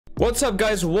What's up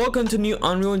guys, welcome to new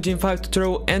Unreal Engine 5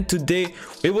 tutorial, and today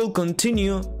we will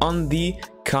continue on the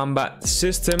combat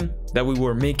system that we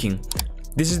were making.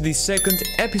 This is the second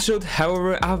episode,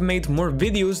 however I've made more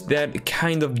videos that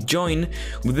kind of join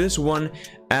with this one,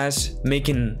 as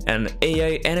making an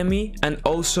AI enemy and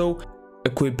also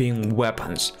equipping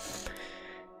weapons.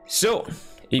 So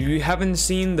if you haven't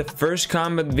seen the first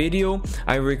combat video,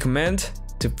 I recommend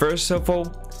to first of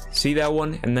all see that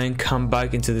one and then come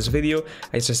back into this video.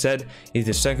 As I said, it's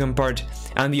the second part,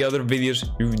 and the other videos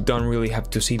you don't really have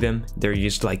to see them, they're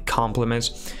just like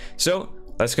compliments. So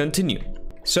let's continue.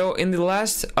 So in the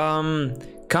last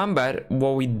combat,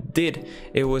 what we did,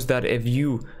 it was that if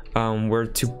you were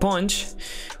to punch,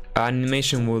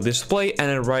 animation will display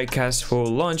and a right cast will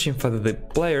launch in front of the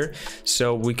player,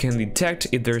 so we can detect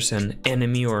if there's an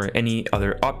enemy or any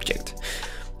other object.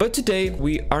 But today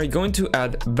we are going to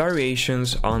add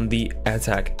variations on the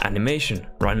attack animation.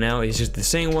 Right now it's just the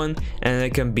same one and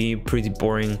it can be pretty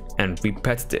boring and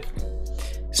repetitive.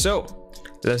 So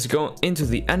let's go into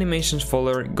the animations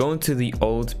folder, go into the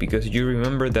old, because you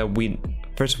remember that we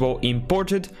first of all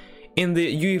imported in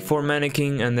the UE4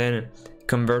 mannequin and then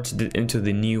converted it into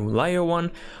the new layer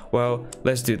one. Well,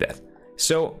 let's do that.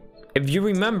 So if you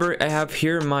remember, I have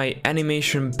here my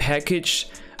animation package,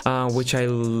 which I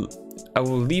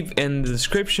will leave in the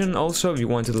description. Also, if you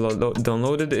want to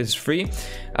download it, it's free,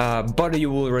 but you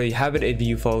will already have it if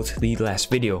you followed the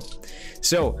last video.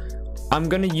 So I'm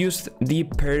gonna use the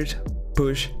paired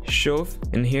push shove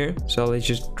in here, so let's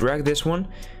just drag this one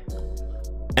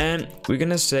and we're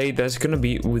gonna say that's gonna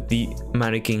be with the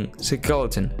mannequin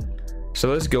skeleton. So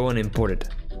let's go and import it.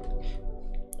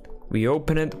 We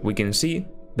open it, we can see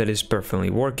that it's perfectly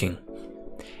working.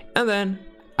 And then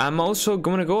I'm also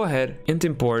going to go ahead and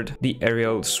import the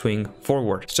aerial swing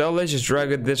forward. So let's just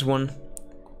drag this one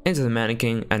into the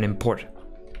mannequin and import.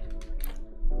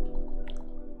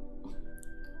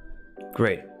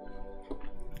 Great.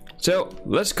 So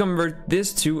let's convert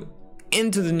this two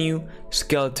into the new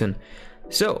skeleton.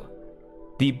 So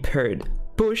the paired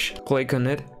push, click on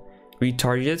it,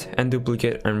 retarget and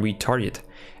duplicate and retarget.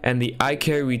 And the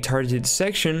IK retarget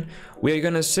section, we are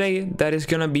going to say that it's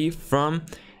going to be from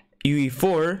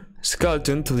UE4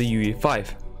 skeleton to the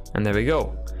UE5, and there we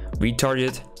go,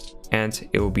 retarget, and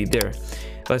it will be there.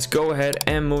 Let's go ahead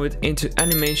and move it into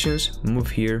animations,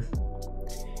 move here,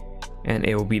 and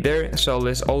it will be there. So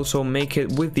let's also make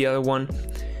it with the other one.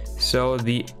 So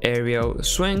the aerial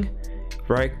swing,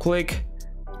 right click,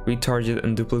 retarget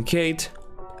and duplicate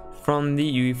from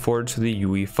the UE4 to the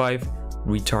UE5,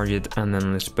 retarget, and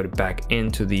then let's put it back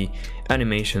into the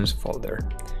animations folder.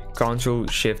 Ctrl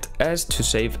Shift S to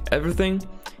save everything,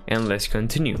 and let's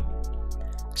continue.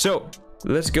 So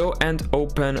let's go and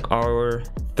open our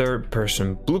third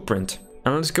person blueprint,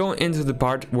 and let's go into the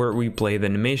part where we play the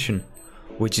animation,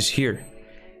 which is here.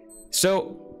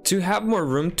 So to have more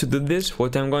room to do this,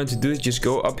 what I'm going to do is just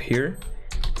go up here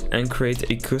and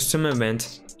create a custom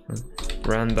event,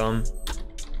 random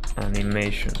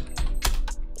animation,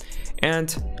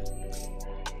 and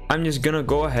I'm just gonna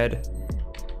go ahead,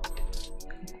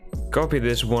 copy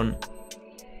this one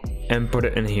and put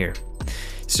it in here.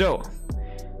 So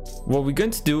what we're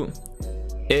going to do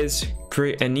is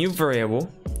create a new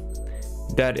variable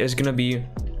that is going to be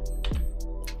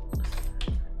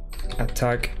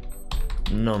attack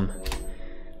num,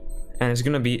 and it's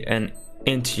going to be an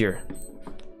integer.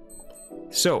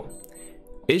 So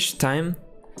each time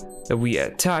that we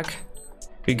attack,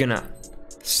 we're gonna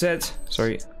set,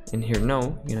 in here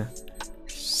no, you're gonna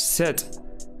set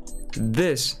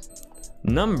this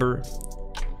number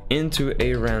into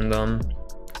a random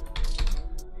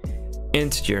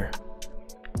integer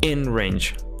in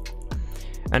range,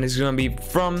 and it's gonna be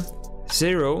from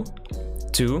 0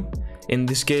 to, in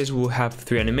this case we'll have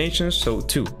 3 animations, so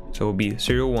 2, so it will be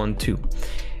 0 1 2,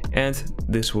 and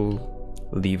this will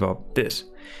leave up this,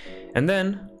 and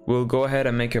then we'll go ahead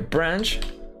and make a branch,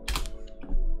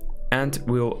 and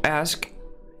we'll ask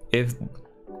if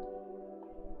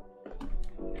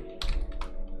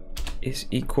is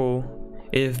equal,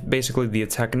 if basically the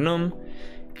attack num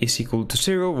is equal to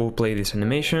 0, we'll play this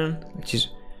animation, which is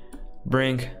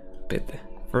bring a bit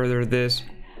further this,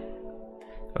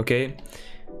 okay.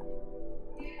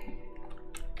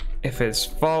 If it's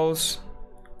false,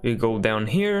 we go down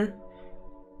here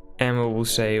and we will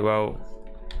say, well,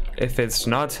 if it's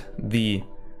not the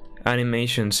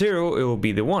animation 0, it will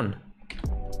be the 1.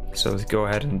 So let's go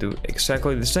ahead and do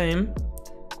exactly the same.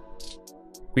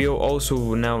 We'll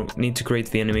also now need to create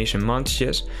the animation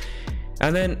montages,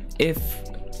 and then if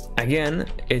again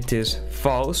it is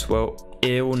false, well,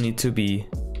 it will need to be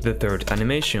the third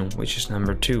animation, which is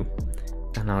number 2.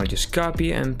 And I'll just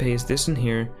copy and paste this in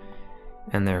here,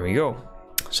 and there we go.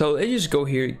 So let's just go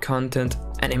here, content,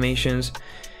 animations,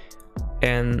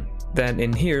 and then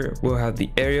in here we'll have the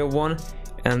area one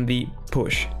and the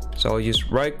push. So I'll just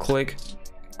right click,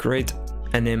 create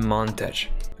an in montage.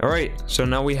 Alright, so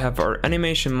now we have our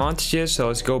animation montages. So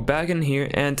let's go back in here,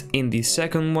 and in the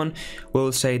second one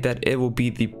we'll say that it will be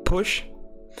the push,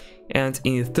 and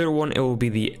in the third one it will be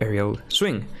the aerial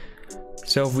swing.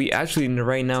 So if we actually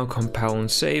right now compile and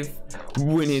save,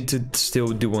 we need to still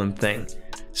do one thing.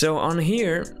 So on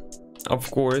here, of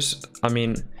course, I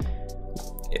mean,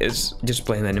 it's just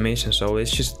plain animation. So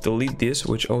let's just delete this,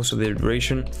 which also the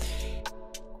duration.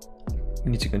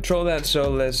 We need to control that. So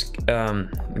let's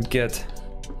get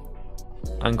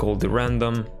and call the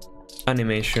random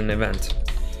animation event.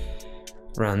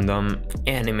 Random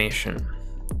animation,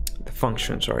 the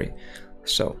function, sorry.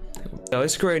 So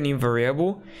let's create a new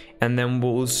variable, and then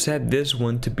we'll set this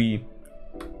one to be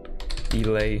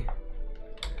delay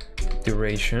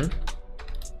duration,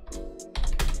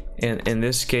 and in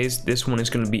this case this one is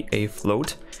going to be a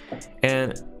float,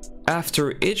 and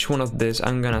after each one of this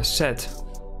I'm gonna set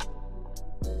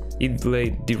the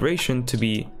delay duration to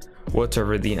be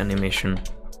whatever the animation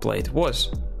played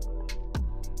was.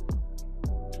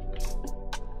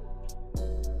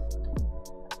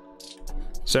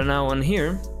 So now on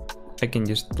here I can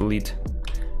just delete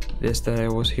this that I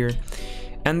was here,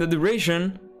 and the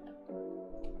duration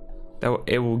that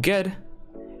it will get,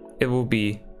 it will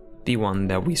be the one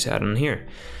that we set on here.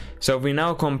 So if we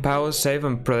now compile, save,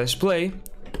 and press play,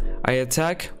 I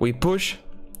attack, we push,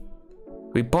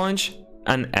 we punch,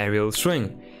 and aerial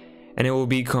swing, and it will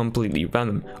be completely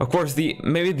random. Of course,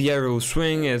 maybe the aerial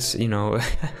swing is, you know,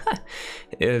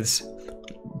 is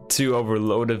too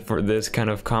overloaded for this kind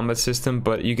of combat system,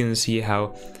 but you can see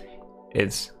how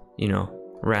it's, you know,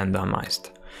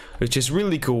 randomized, which is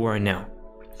really cool right now.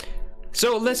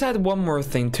 So let's add one more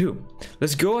thing too.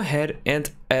 Let's go ahead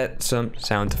and add some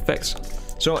sound effects.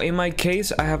 So in my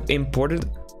case, I have imported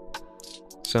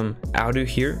some audio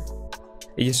here.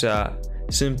 It's a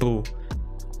simple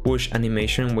whoosh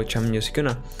animation, which I'm just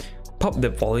gonna pop the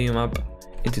volume up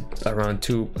into around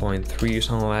 2.3 or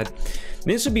something like that.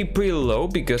 This will be pretty low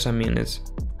because I mean it's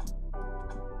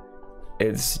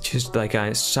just like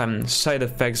some side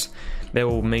effects that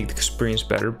will make the experience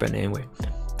better. But anyway,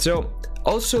 so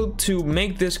also to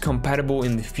make this compatible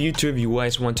in the future, if you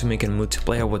guys want to make a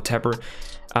multiplayer or whatever,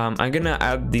 I'm gonna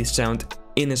add the sound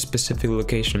in a specific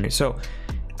location. So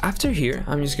after here,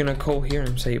 I'm just gonna call here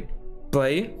and say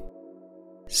play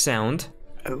sound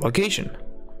location.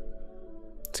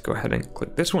 Let's go ahead and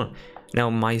click this one. Now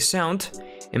my sound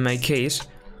in my case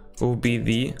will be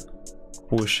the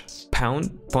whoosh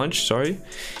punch, sorry,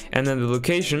 and then the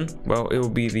location, well, it will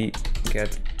be the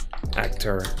get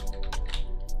actor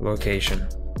location.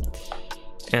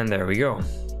 And there we go.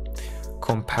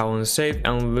 Compile and save,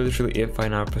 and literally if I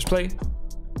now press play,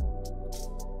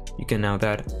 you can now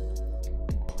that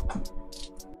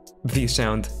the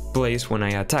sound plays when I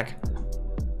attack.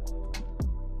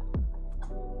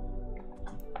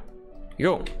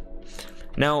 Go.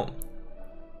 Now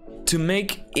to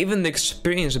make even the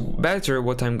experience better,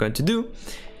 what I'm going to do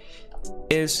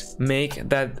is make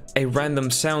that a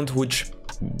random sound which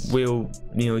will,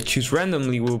 you know, choose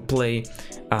randomly, will play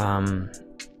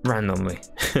randomly.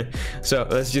 So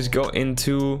let's just go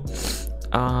into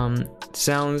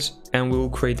sounds, and we'll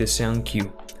create the sound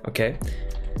cue. Okay,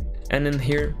 and then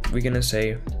here we're gonna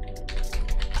say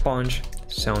punch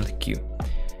sound cue.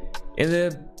 In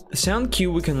the sound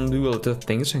cue we can do a lot of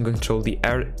things and control the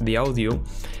audio.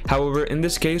 However, in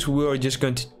this case we are just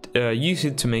going to use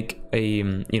it to make a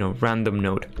you know, random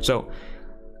note. So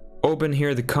open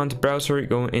here the content browser,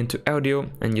 go into audio,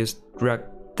 and just drag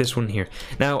this one here.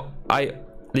 Now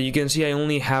you can see I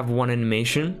only have one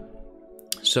animation,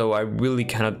 so I really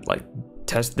cannot like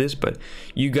test this, but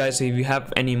you guys, if you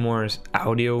have any more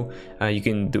audio, you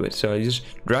can do it. So I just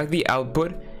drag the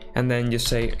output and then just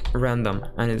say random,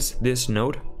 and it's this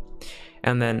note,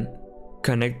 and then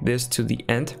connect this to the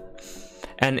end.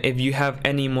 And if you have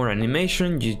any more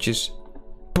animation, you just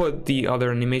put the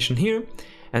other animation here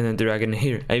and then drag it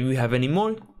here. If you have any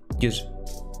more, just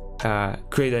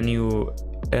create a new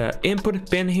input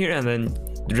pin here, and then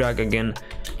drag again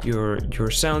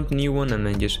your sound new one, and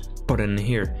then just put it in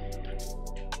here.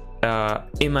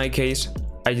 In my case,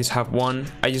 I just have one.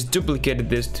 I just duplicated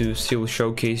this to still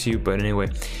showcase you, but anyway,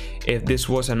 if this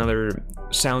was another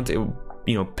sound, it would,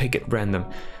 you know, pick it random.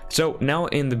 So now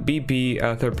in the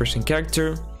BP third person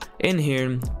character, in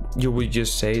here you would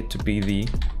just say it to be the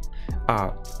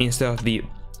instead of the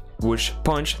whoosh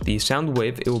punch, the sound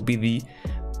wave, it will be the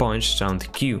punch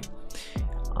sound cue.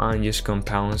 and just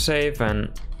compound save. And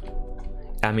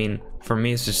I mean, for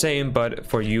me it's the same, but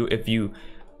for you, if you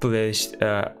place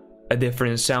a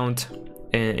different sound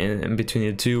in between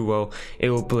the two, well, it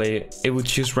will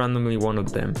choose randomly one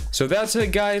of them. So that's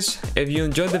it, guys. If you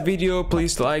enjoyed the video,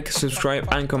 please like, subscribe,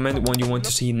 and comment what you want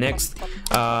to see next.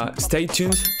 Stay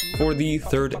tuned for the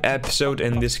third episode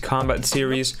in this combat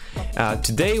series.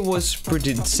 Today was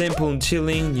pretty simple and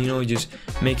chilling, you know, just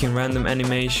making random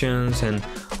animations and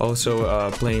also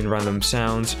playing random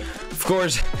sounds. Of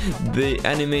course, the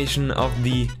animation of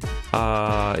the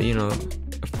you know,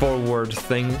 forward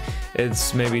thing,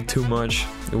 it's maybe too much,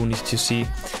 we need to see.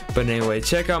 But anyway,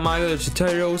 check out my other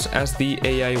tutorials as the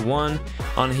AI one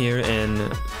on here, and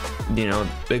you know,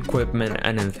 the equipment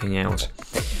and anything else.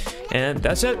 And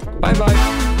that's it. Bye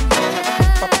bye.